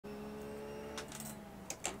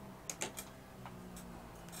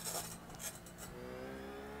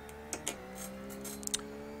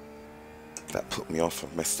That put me off.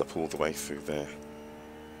 I messed up all the way through there.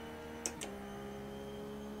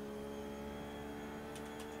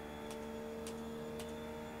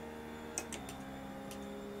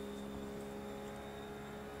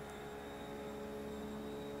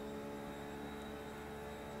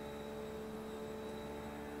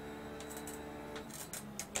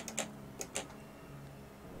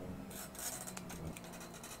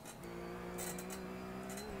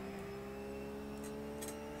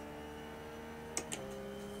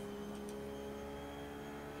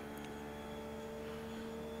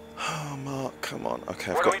 Oh, Mark, come on.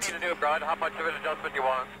 Okay, What do we need to do, Brad? How much of an adjustment do you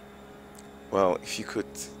want? Well, if you could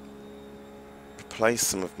replace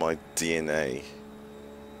some of my DNA.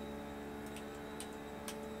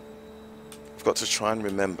 I've got to try and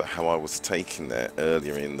remember how I was taken there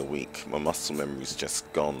earlier in the week. My muscle memory's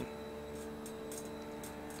just gone.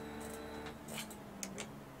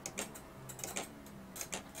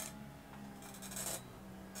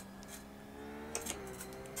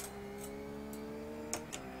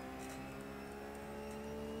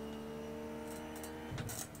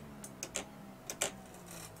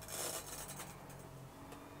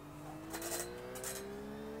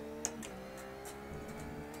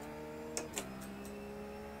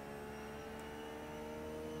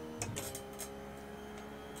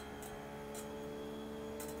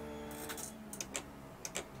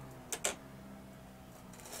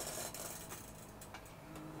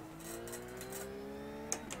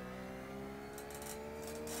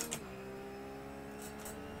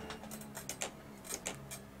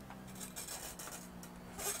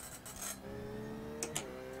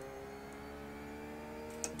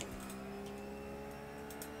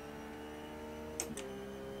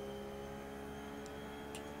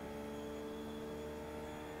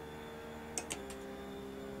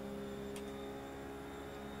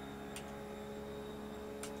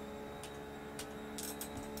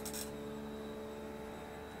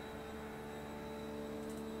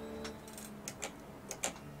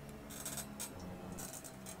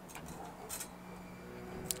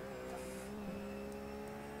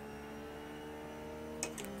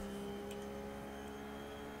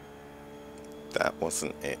 That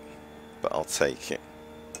wasn't it, but I'll take it.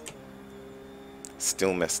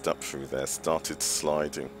 Still messed up through there, started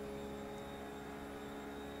sliding.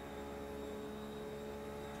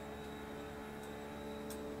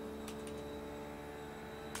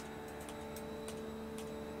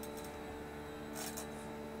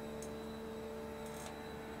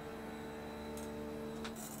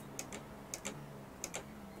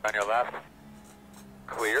 On your left.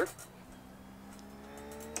 Clear.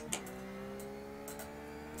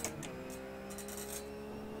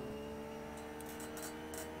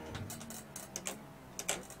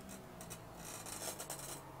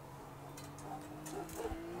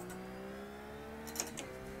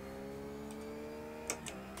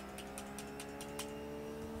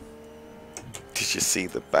 Did you see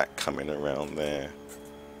the back coming around there?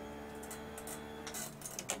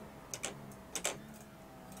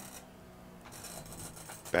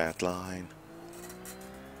 Bad line.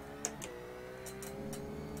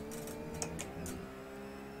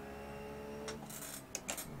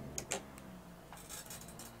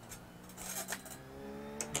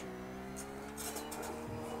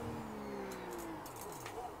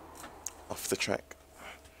 Off the track.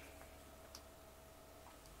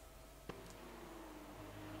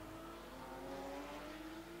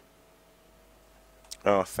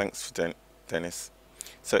 Oh, thanks for Dennis.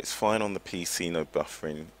 So it's fine on the PC, no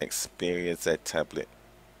buffering. Xperia Z tablet.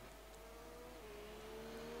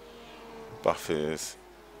 Buffers.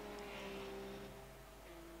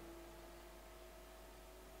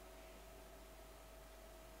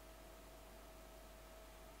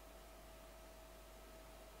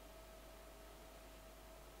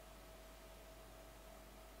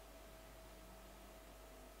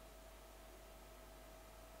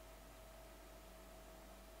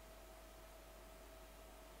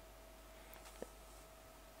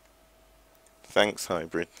 Thanks,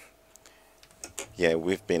 Hybrid. Yeah,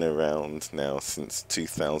 we've been around now since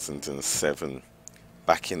 2007,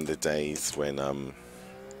 back in the days when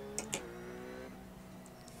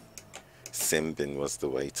Simbin was the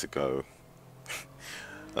way to go.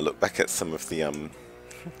 I look back at some of the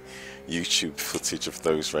YouTube footage of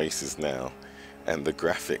those races now, and the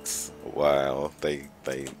graphics, wow, they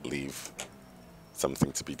leave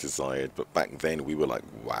something to be desired. But back then we were like,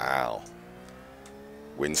 wow.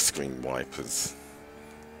 Windscreen wipers,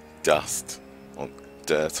 dust,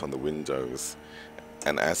 dirt on the windows.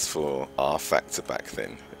 And as for R Factor back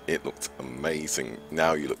then, it looked amazing.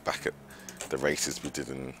 Now you look back at the races we did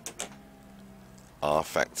in R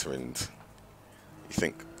Factor and you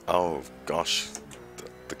think, oh gosh,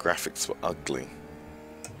 the graphics were ugly.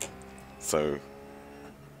 So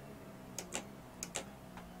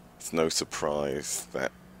it's no surprise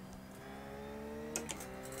that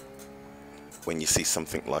when you see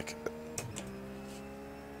something like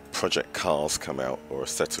Project Cars come out, or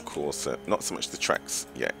Assetto Corsa, not so much the tracks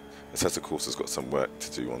yet. Assetto Corsa's got some work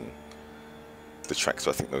to do on the tracks,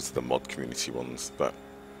 so I think those are the mod community ones, but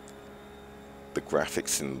the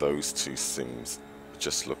graphics in those two sims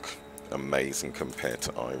just look amazing compared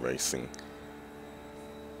to iRacing.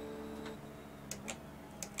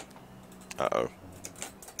 Uh-oh.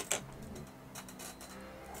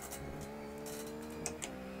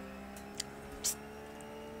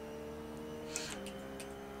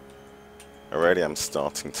 Already I'm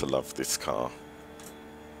starting to love this car,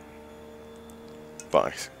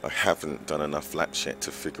 but I haven't done enough laps yet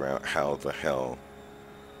to figure out how the hell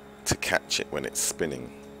to catch it when it's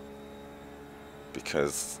spinning,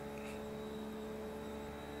 because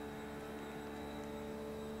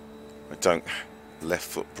I don't left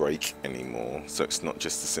foot brake anymore, so it's not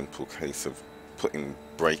just a simple case of putting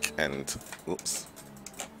brake and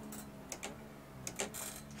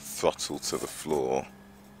throttle to the floor,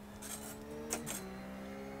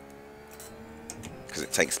 because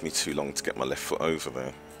it takes me too long to get my left foot over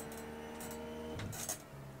there.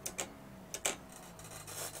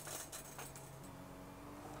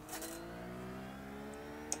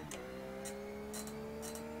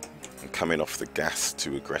 And coming off the gas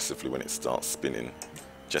too aggressively when it starts spinning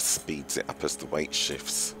just speeds it up as the weight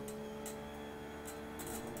shifts.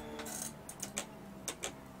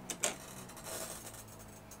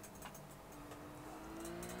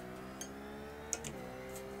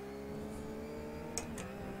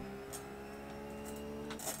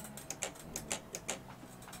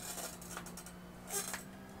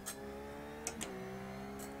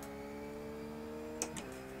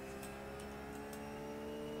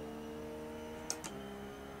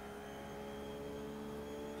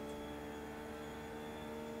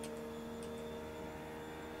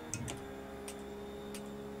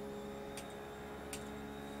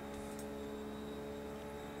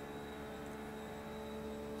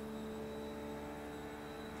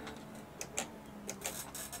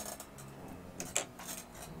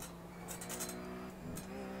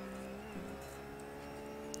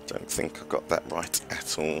 Don't think I got that right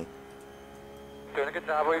at all. Doing a good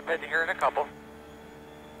job. We'll be pitching here in a couple.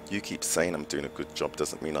 You keep saying I'm doing a good job,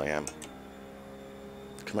 doesn't mean I am.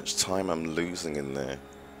 Look how much time I'm losing in there.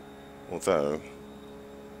 Although,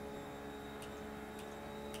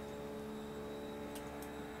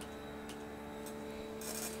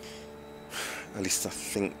 at least I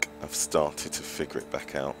think I've started to figure it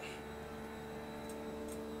back out.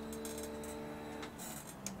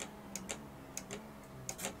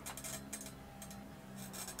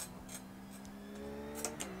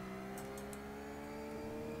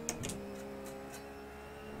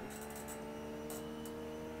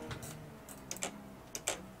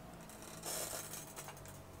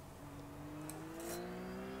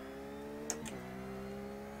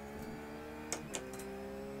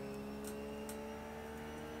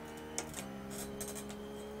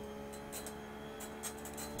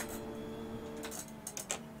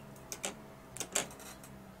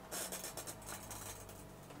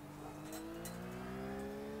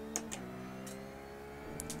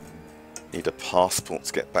 Need a passport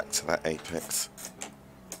to get back to that apex.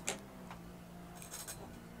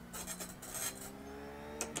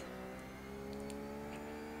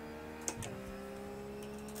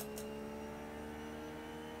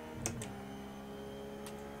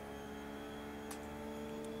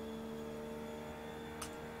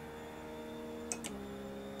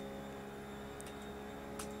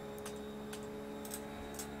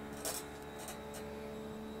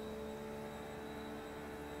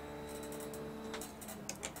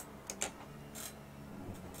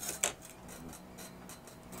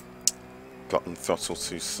 Gotten throttle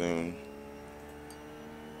too soon.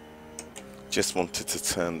 Just wanted to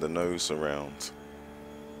turn the nose around.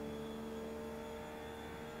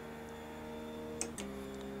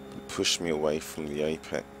 Push me away from the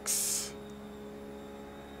apex.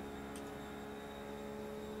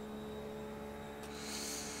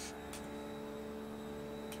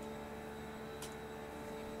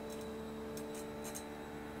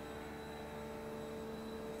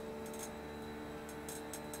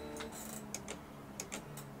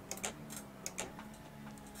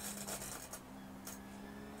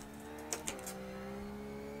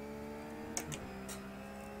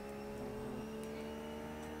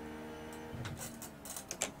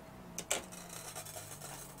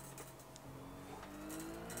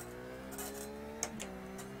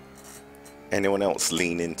 Anyone else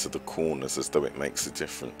lean into the corners as though it makes a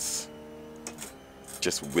difference?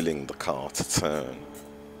 Just willing the car to turn.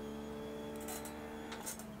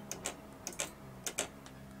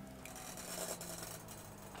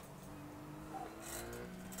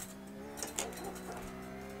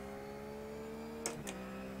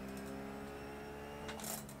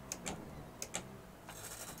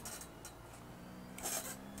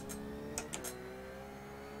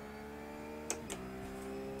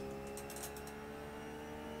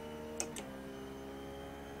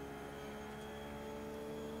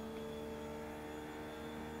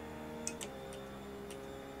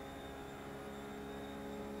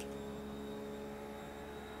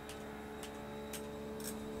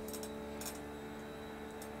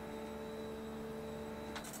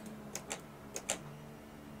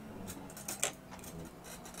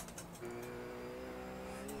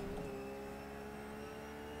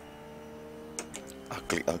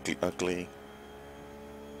 Ugly, ugly, ugly.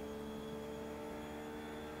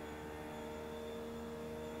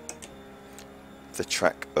 The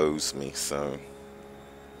track owes me, so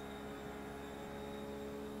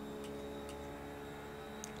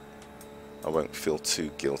I won't feel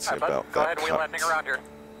too guilty about Go that ahead, wheel landing around here.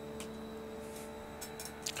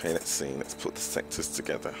 Okay, let's see. Let's put the sectors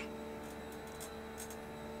together.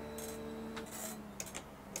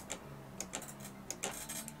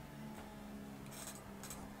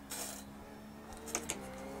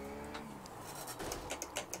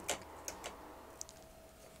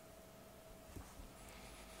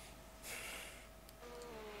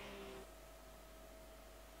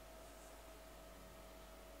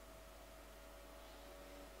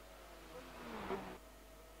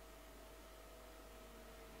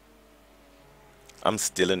 I'm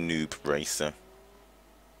still a noob racer.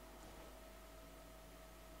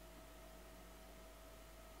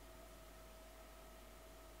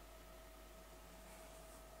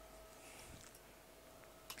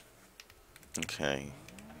 Okay.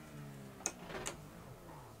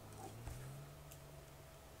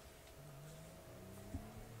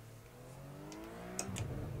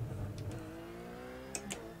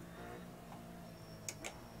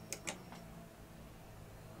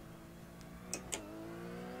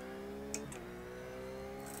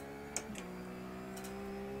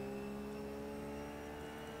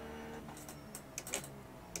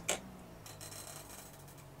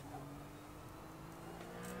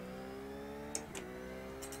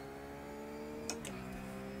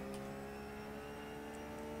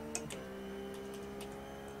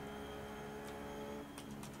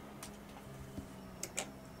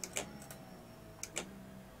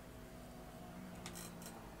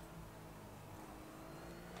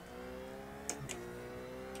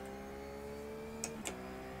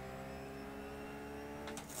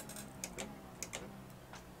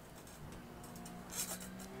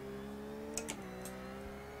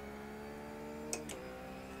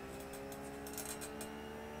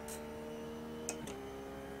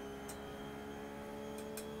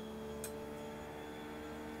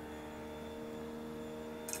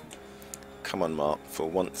 Come on, Mark, for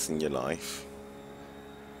once in your life,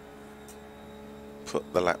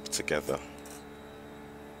 put the lap together.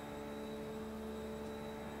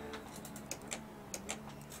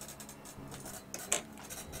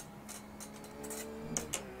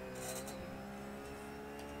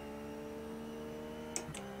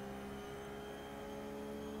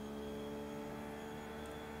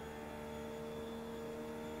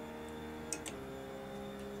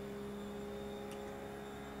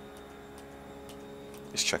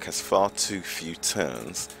 This track has far too few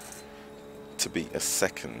turns to be a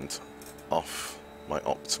second off my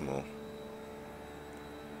optimal.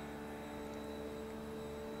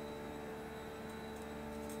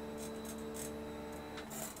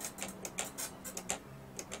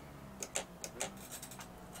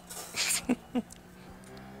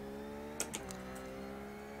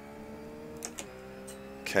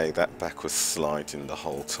 Okay, that back was sliding the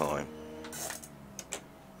whole time.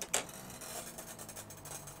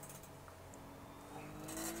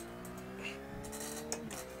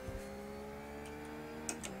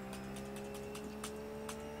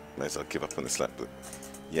 May as well give up on this lap, but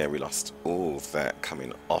yeah, we lost all of that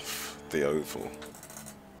coming off the oval.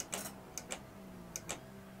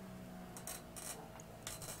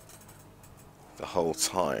 The whole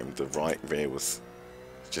time the right rear was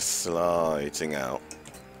just sliding out,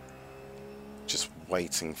 just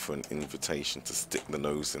waiting for an invitation to stick the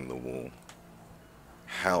nose in the wall.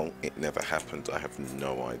 How it never happened, I have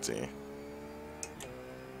no idea.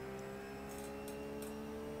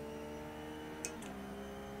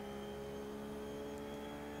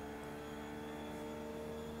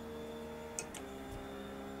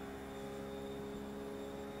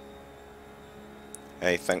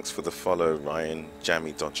 Hey, thanks for the follow, Ryan.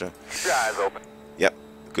 Jammy Dodger. Keep your eyes open. Yep,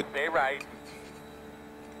 good. Stay right.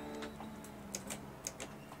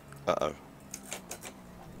 Uh-oh.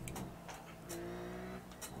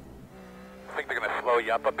 Think they're gonna slow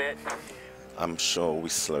you up a bit? I'm sure we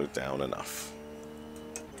slowed down enough.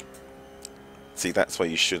 See, that's why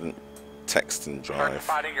you shouldn't text and Start drive.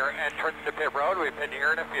 spotting your entrance to pit road. We've been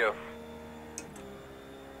here in a few.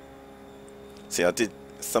 See, I did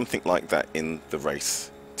something like that in the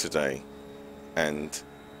race today, and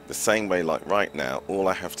the same way, like right now, all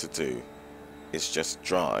I have to do is just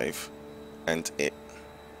drive, and it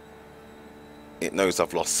knows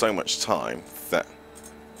I've lost so much time that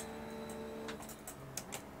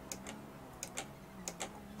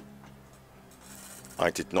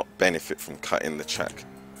I did not benefit from cutting the track.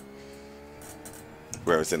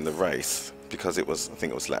 Whereas in the race, because it was, I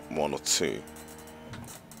think it was lap 1 or 2,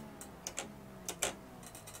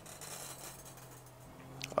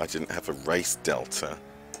 I didn't have a race delta,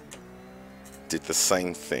 did the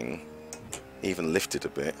same thing, even lifted a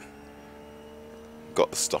bit, got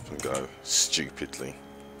the stop and go stupidly.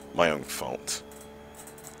 My own fault.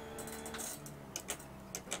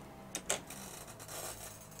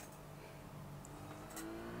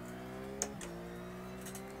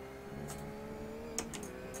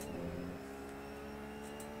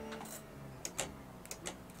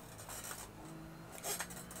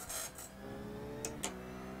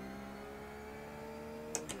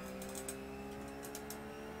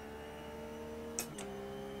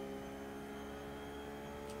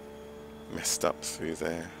 Messed up through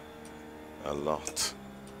there a lot.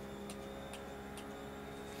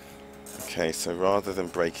 Okay, so rather than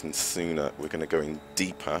braking sooner, we're going to go in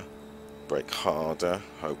deeper, brake harder,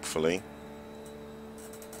 hopefully.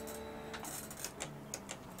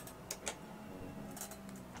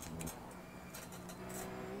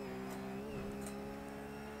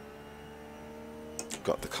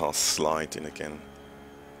 Got the car sliding again.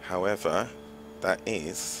 However, that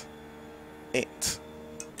is it.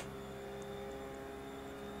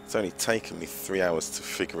 It's only taken me 3 hours to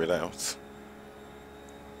figure it out.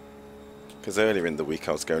 Because earlier in the week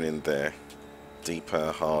I was going in there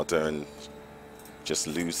deeper, harder, and just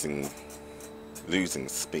losing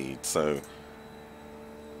speed. So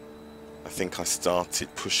I think I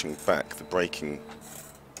started pushing back the braking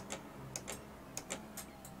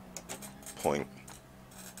point.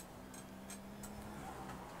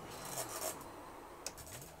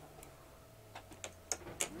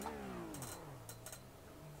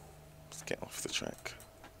 Let's get off the track.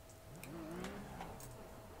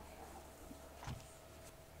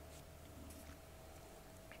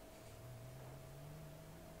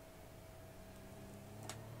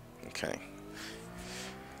 Okay,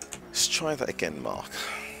 let's try that again, Mark.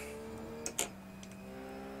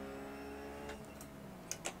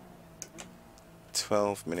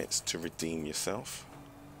 "12 minutes to redeem yourself."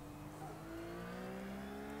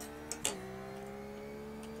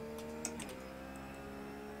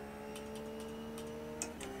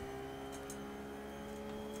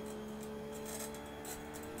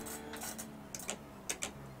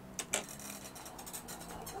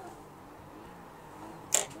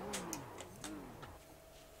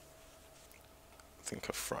 I think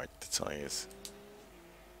I fried the tyres.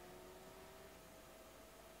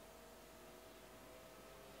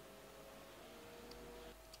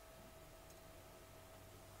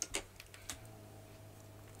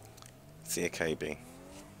 See a KB.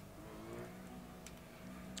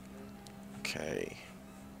 Okay.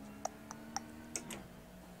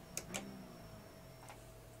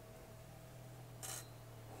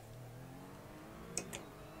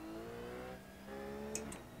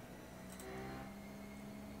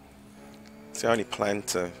 So I only planned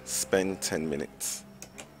to spend 10 minutes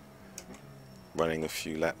running a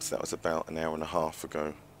few laps. That was about an hour and a half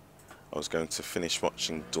ago. I was going to finish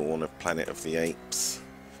watching Dawn of Planet of the Apes,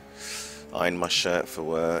 iron my shirt for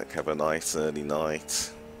work, have a nice early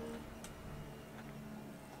night.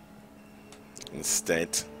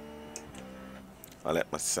 Instead, I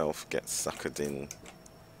let myself get suckered in,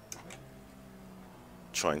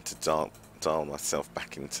 trying to dial myself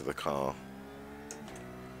back into the car.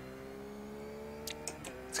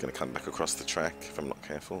 It's going to come back across the track if I'm not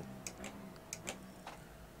careful.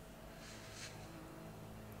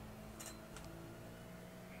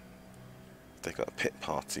 They got a pit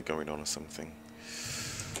party going on or something.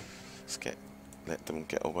 Let's let them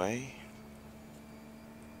get away.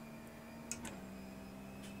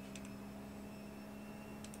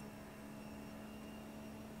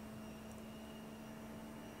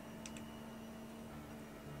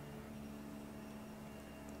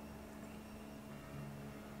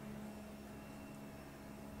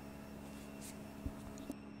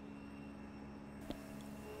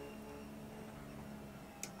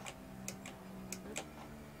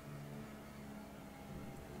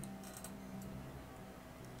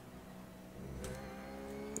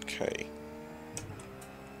 Okay.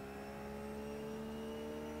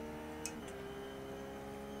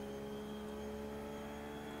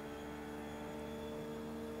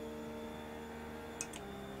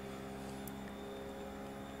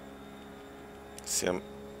 See, I'm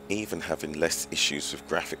even having less issues with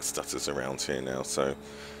graphic stutters around here now, so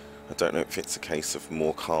I don't know if it's a case of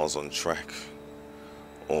more cars on track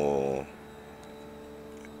or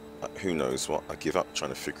who knows what. I give up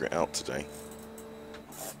trying to figure it out today.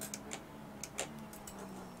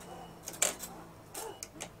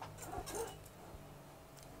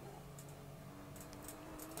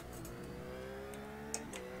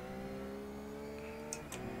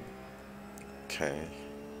 Okay.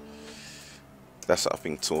 That's what I've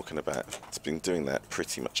been talking about. It's been doing that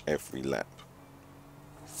pretty much every lap.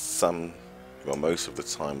 Well, most of the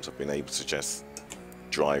times I've been able to just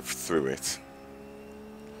drive through it.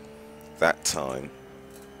 That time,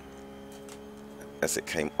 as it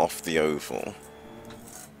came off the oval,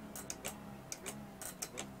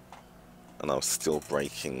 and I was still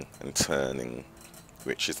braking and turning,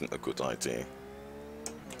 which isn't a good idea.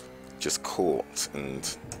 Just caught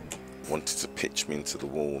and wanted to pitch me into the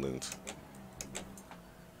wall, and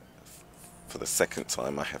for the second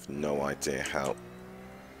time I have no idea how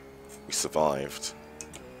we survived.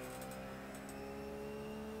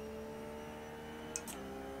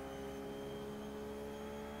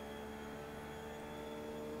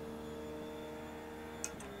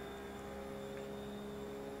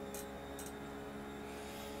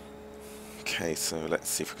 Okay, so let's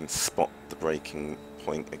see if we can spot the braking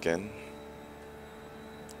point again.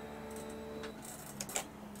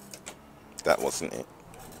 That wasn't it.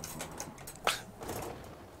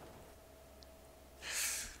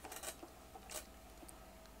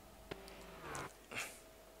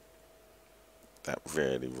 That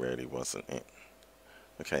really wasn't it.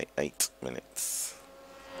 Okay, 8 minutes.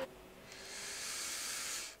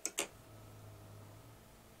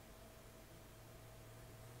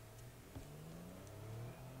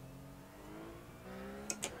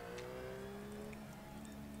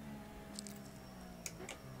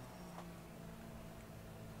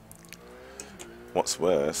 What's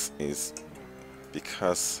worse is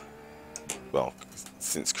because, well,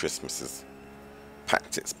 since Christmas has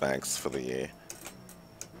packed its bags for the year,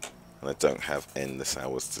 and I don't have endless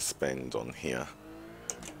hours to spend on here,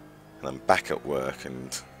 and I'm back at work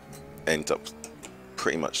and end up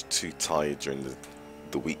pretty much too tired during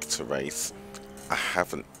the week to race. I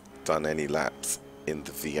haven't done any laps in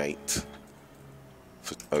the V8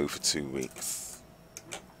 for over 2 weeks,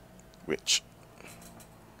 which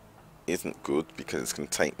isn't good because it's going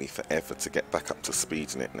to take me forever to get back up to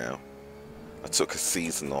speed in it now. I took a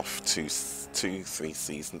season off 3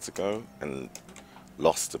 seasons ago and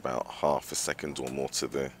lost about half a second or more to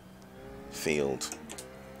the field.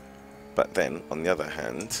 But then, on the other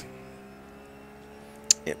hand,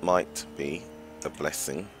 it might be a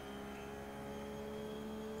blessing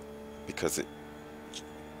because it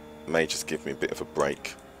may just give me a bit of a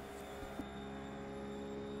break.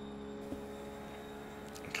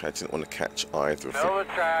 Okay, I didn't want to catch either of them. Middle of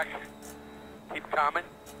the track. Keep coming.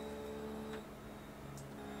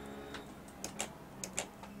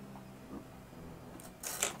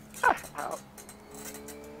 Out.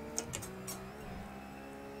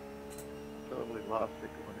 Totally lost it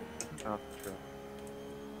going out the track.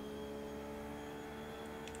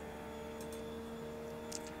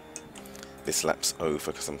 This lap's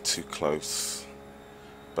over because I'm too close,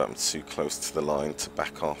 but I'm too close to the line to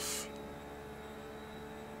back off.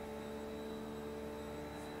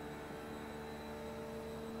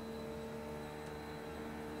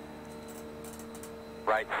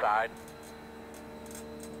 Right side.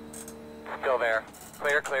 Still there.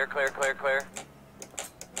 Clear, clear, clear, clear, clear.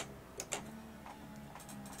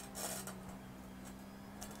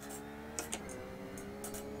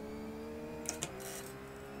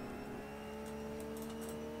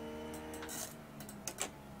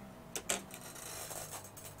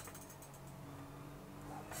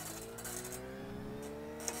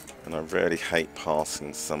 And I really hate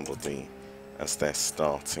passing somebody as they're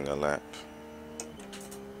starting a lap.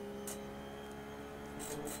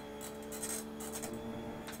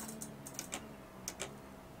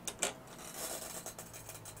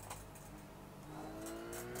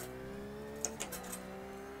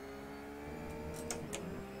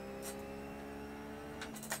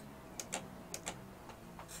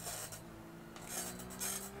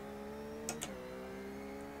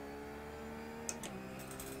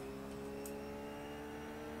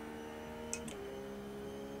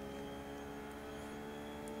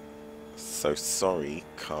 So sorry,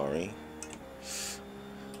 Kari.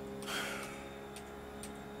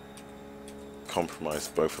 compromise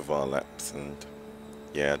both of our laps, and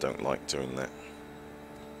yeah, I don't like doing that.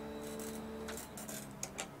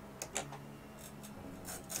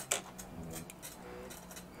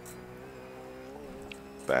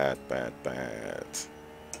 Bad, bad, bad.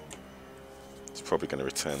 It's probably going to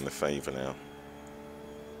return the favour now.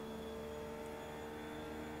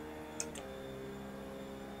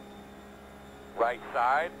 Right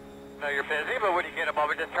side. No, you're busy, but when you get a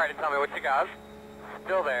moment, just try to tell me what you got.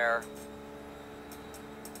 Still there.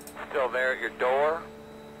 Still there at your door.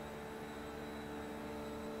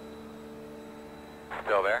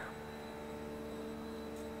 Still there.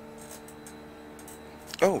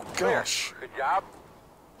 Oh Clear. gosh. Good job.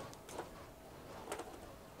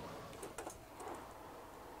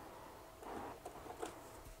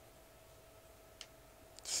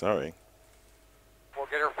 Sorry. We'll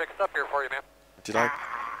get her fixed up here for you, man. Did I?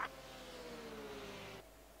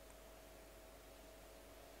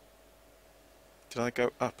 Did I go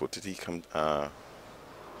up or did he come? I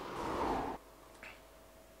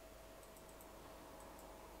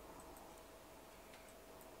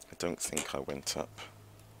don't think I went up.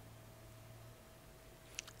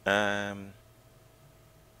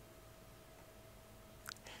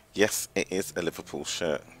 Yes, it is a Liverpool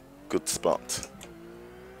shirt. Good spot.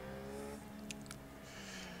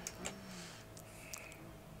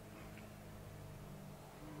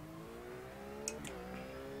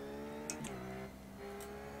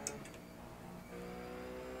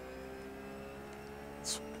 I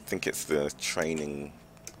think it's the training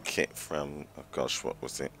kit from, oh gosh, what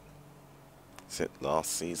was it? Is it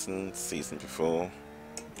last season? Season before?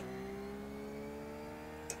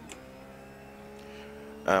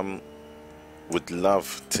 Would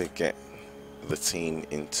love to get the team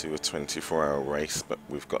into a 24-hour race, but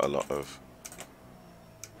we've got a lot of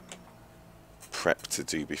prep to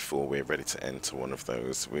do before we're ready to enter one of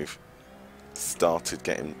those. We've started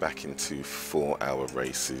getting back into 4-hour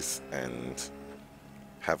races and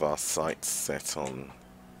have our sights set on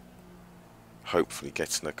hopefully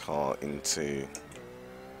getting a car into,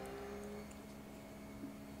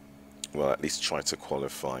 well, at least try to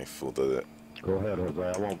qualify for the Go ahead, Jose.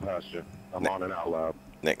 I won't pass you. I'm on and out loud.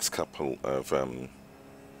 next couple of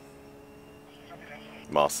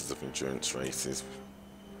Masters of Endurance races.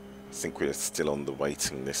 I think we're still on the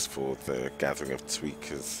waiting list for the Gathering of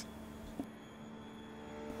Tweakers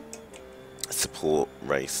support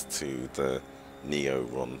race to the Neo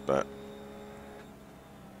run, but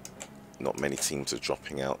not many teams are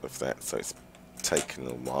dropping out of that, so it's taken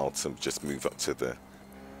a while to just move up to the,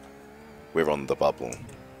 we're on the bubble,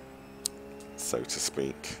 so to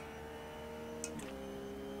speak.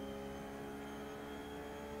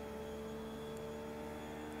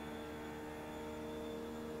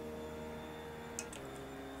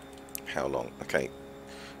 How long? Okay,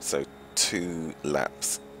 so 2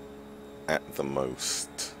 laps at the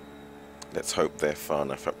most. Let's hope they're far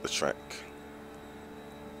enough up the track.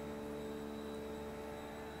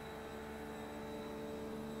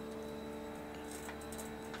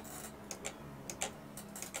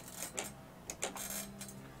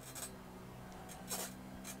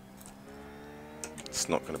 It's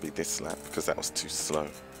not going to be this lap because that was too slow.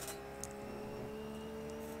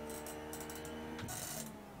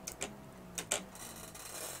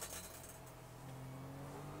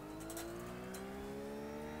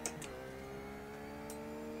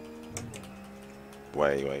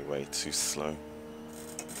 Way too slow.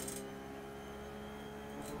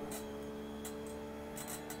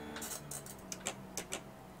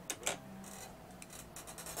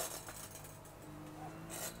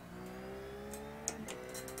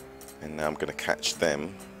 And now I'm going to catch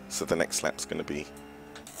them, so the next lap's going to be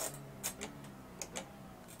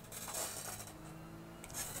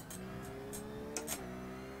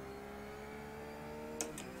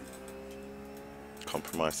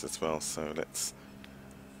compromised as well, so let's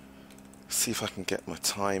see if I can get my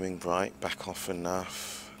timing right, back off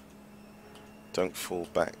enough, don't fall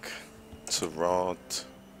back to rod,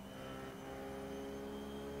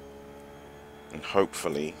 and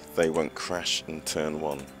hopefully they won't crash in turn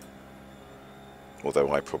 1,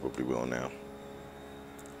 although I probably will now.